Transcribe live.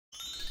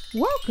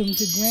Welcome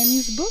to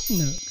Grammy's Book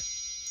Nook.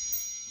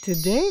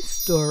 Today's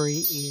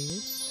story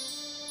is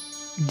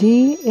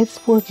D is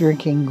for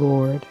Drinking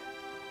Gourd,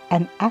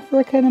 an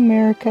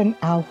African-American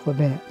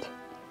alphabet,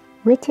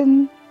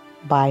 written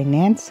by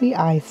Nancy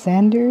I.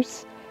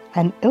 Sanders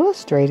and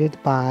illustrated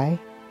by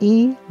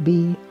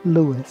E.B.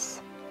 Lewis.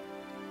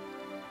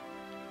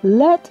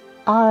 "Let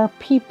our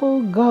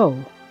people go,"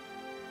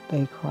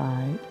 they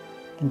cried,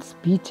 in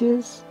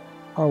speeches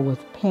or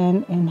with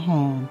pen in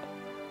hand.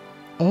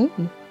 A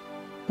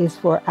is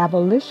for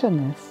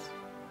abolitionists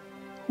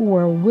who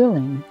were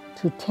willing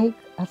to take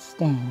a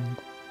stand.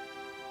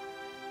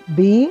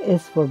 B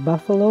is for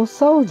Buffalo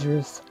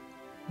soldiers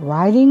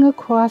riding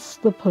across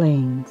the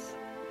plains.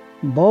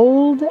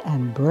 Bold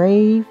and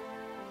brave,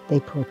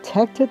 they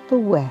protected the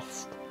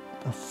West,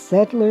 the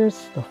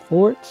settlers, the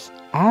forts,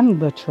 and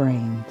the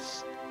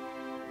trains.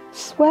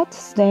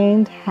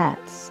 Sweat-stained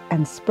hats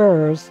and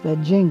spurs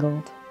that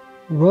jingled.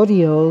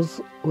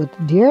 Rodeos with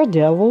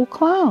daredevil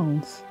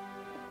clowns.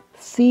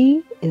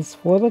 C is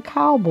for the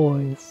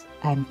cowboys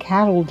and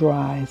cattle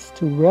drives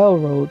to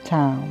railroad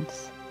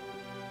towns.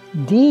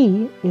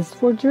 D is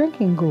for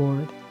Drinking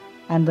Gourd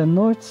and the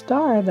North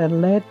Star that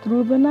led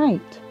through the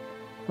night,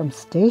 from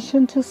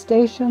station to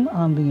station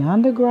on the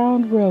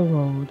Underground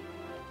Railroad,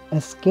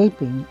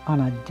 escaping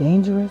on a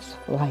dangerous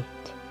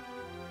flight.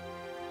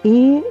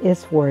 E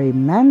is for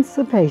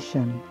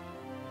emancipation,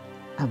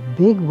 a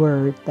big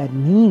word that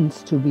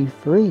means to be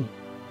free.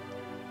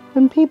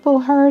 When people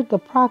heard the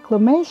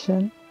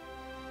proclamation,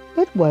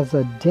 it was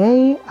a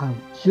day of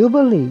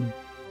jubilee.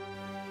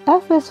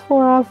 F is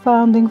for our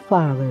founding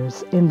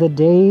fathers in the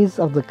days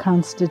of the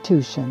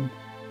Constitution.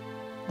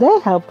 They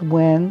helped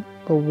win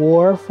the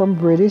war from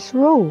British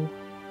rule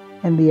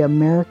and the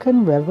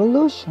American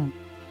Revolution.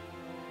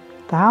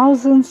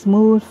 Thousands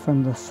moved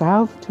from the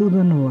South to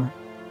the North.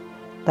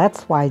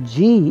 That's why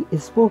G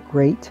is for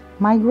Great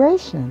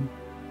Migration.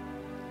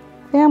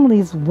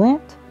 Families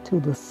went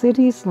to the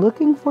cities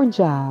looking for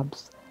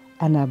jobs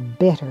and a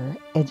better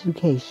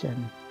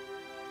education.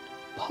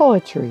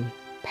 Poetry,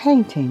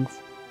 paintings,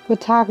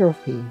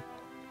 photography,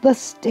 the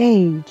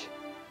stage,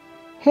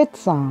 hit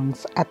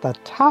songs at the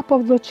top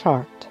of the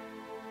chart.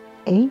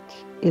 H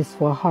is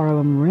for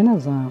Harlem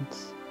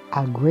Renaissance,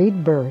 a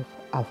great birth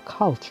of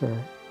culture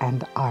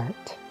and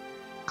art.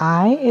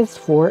 I is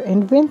for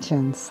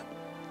inventions,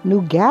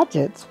 new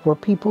gadgets for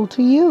people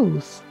to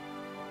use.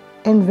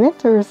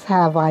 Inventors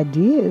have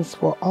ideas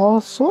for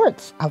all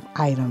sorts of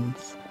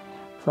items,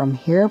 from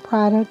hair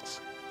products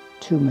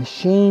to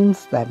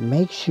machines that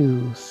make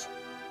shoes.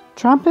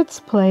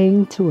 Trumpets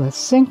playing to a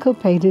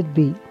syncopated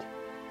beat,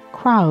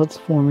 crowds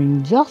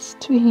forming just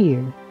to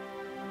hear.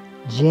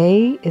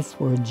 J is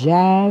for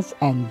jazz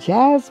and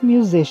jazz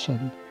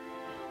musician.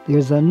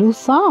 There's a new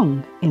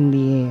song in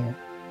the air.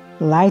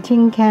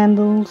 Lighting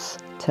candles,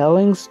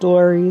 telling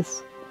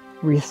stories,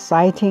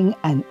 reciting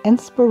an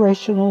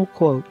inspirational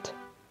quote.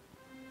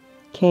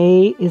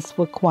 K is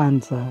for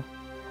Kwanzaa,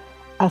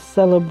 a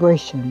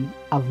celebration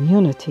of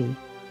unity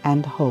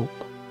and hope.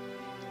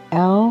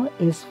 L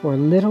is for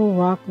Little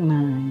Rock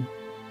 9,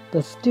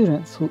 the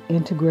students who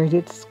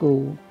integrated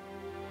school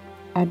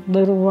at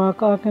Little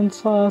Rock,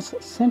 Arkansas's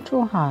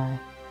Central High,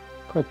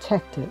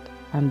 protected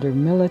under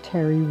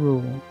military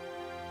rule.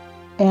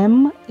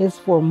 M is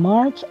for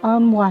March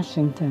on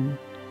Washington,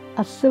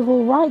 a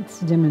civil rights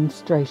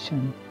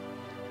demonstration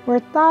where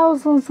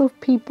thousands of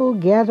people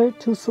gathered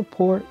to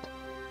support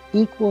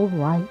equal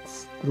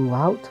rights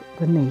throughout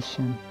the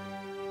nation.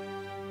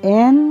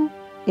 N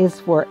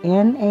is for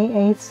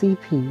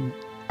NAACP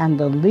and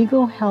the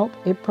legal help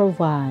it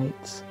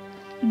provides.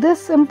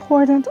 This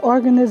important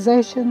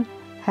organization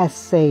has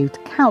saved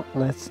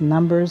countless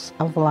numbers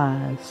of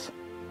lives.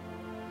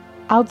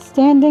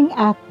 Outstanding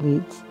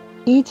athletes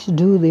each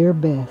do their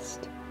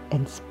best,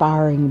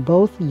 inspiring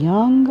both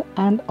young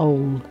and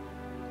old.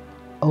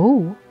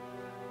 O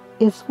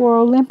is for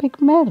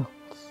Olympic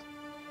medals,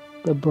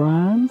 the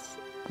bronze,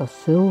 the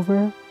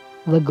silver,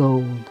 the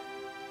gold.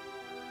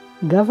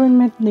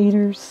 Government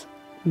leaders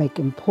make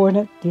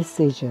important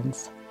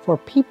decisions for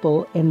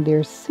people in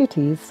their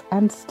cities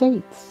and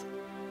states.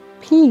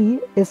 P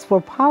is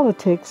for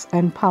politics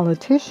and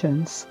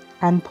politicians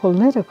and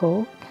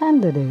political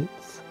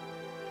candidates.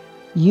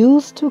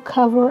 Used to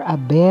cover a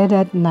bed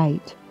at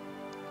night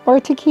or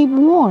to keep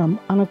warm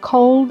on a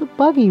cold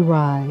buggy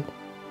ride.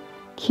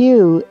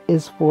 Q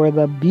is for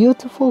the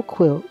beautiful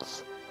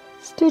quilts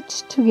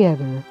stitched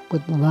together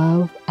with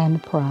love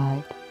and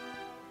pride.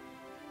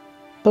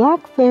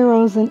 Black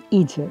pharaohs in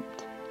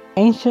Egypt,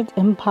 ancient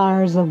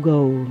empires of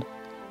gold,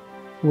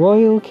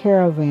 royal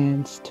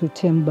caravans to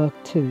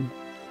Timbuktu.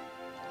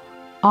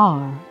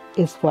 R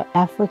is for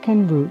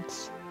African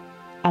roots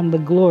and the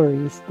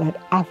glories that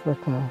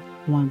Africa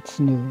once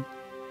knew.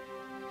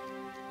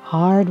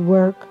 Hard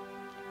work,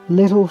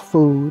 little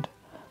food,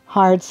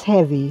 hearts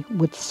heavy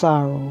with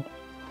sorrow,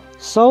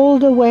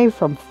 sold away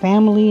from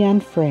family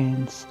and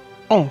friends.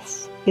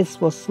 S is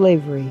for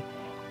slavery,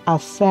 a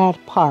sad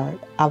part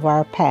of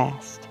our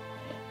past.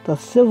 The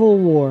Civil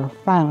War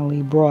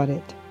finally brought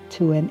it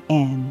to an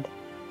end.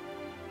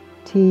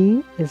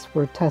 T is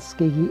for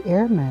Tuskegee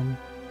Airmen,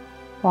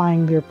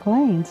 flying their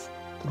planes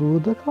through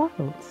the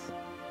clouds.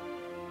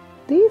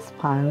 These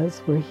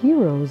pilots were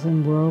heroes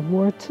in World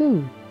War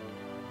II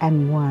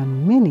and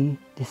won many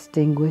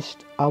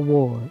distinguished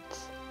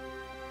awards.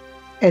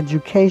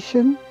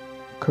 Education,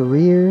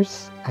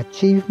 careers,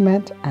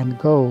 achievement, and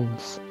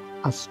goals.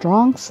 A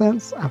strong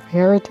sense of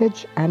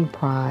heritage and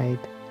pride.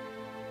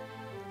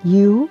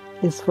 U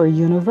is for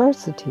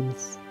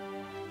universities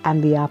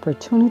and the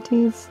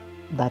opportunities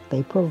that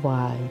they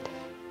provide.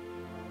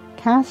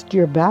 Cast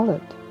your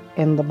ballot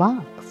in the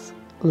box.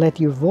 Let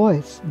your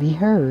voice be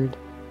heard.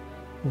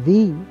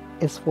 V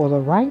is for the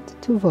right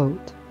to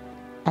vote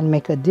and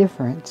make a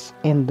difference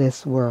in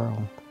this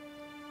world.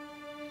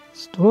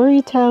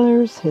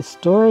 Storytellers,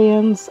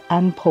 historians,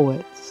 and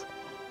poets,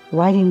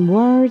 writing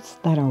words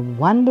that are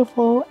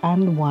wonderful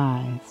and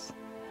wise.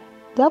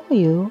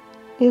 W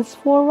is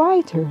for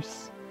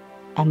writers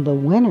and the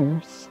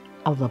winners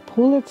of the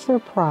Pulitzer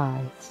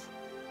Prize.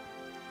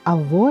 A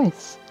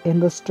voice in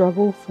the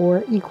struggle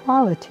for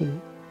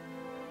equality.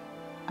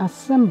 A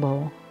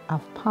symbol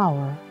of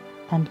power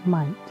and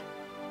might.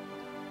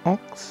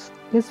 X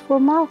is for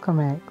Malcolm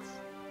X,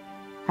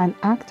 an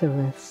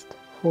activist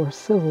for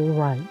civil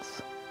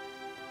rights.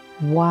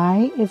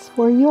 Y is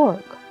for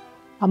York,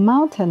 a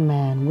mountain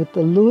man with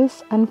the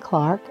Lewis and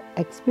Clark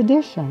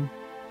expedition.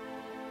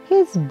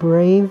 His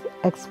brave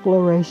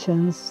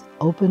explorations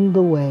opened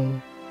the way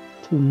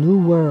to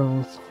new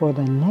worlds for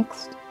the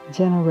next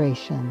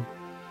generation.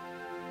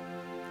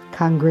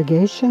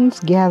 Congregations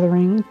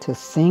gathering to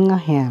sing a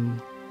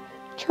hymn.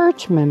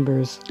 Church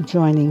members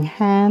joining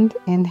hand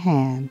in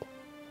hand.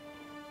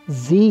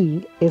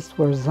 Z is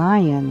for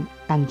Zion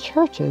and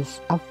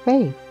churches of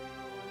faith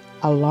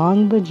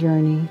along the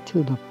journey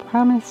to the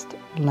promised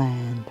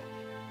land.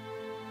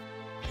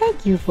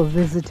 Thank you for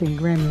visiting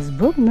Grammy's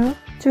Book Nook.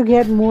 To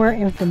get more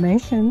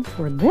information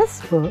for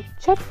this book,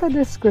 check the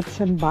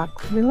description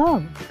box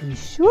below. Be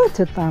sure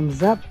to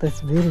thumbs up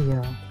this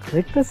video.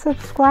 Click the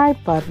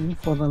subscribe button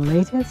for the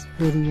latest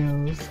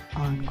videos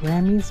on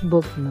Grammy's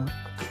Book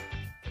Nook.